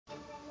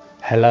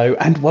Hello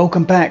and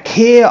welcome back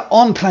here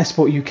on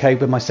PlaySport UK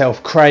with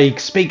myself, Craig,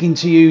 speaking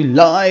to you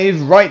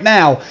live right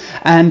now.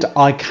 And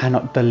I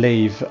cannot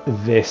believe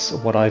this,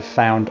 what I've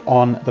found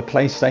on the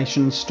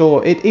PlayStation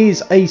Store. It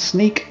is a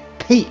sneak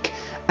peek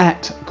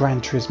at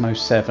Gran Turismo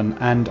 7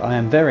 and I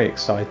am very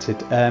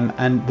excited.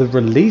 And the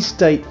release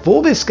date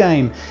for this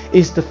game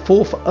is the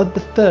 4th of the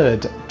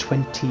 3rd,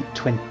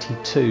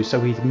 2022. So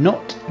we've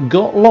not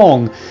got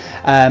long,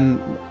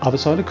 other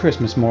side of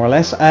Christmas more or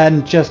less,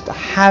 and just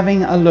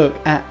having a look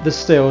at the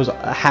stills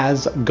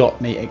has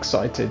got me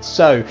excited.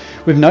 So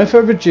with no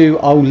further ado,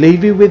 I'll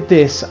leave you with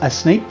this, a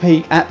sneak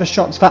peek at the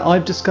shots that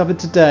I've discovered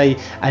today,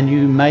 and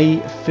you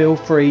may feel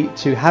free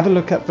to have a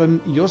look at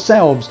them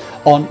yourselves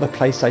on the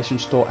PlayStation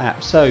Store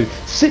app. So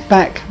sit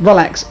back,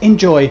 relax,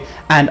 enjoy,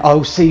 and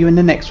I'll see you in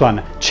the next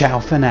one. Ciao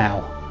for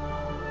now.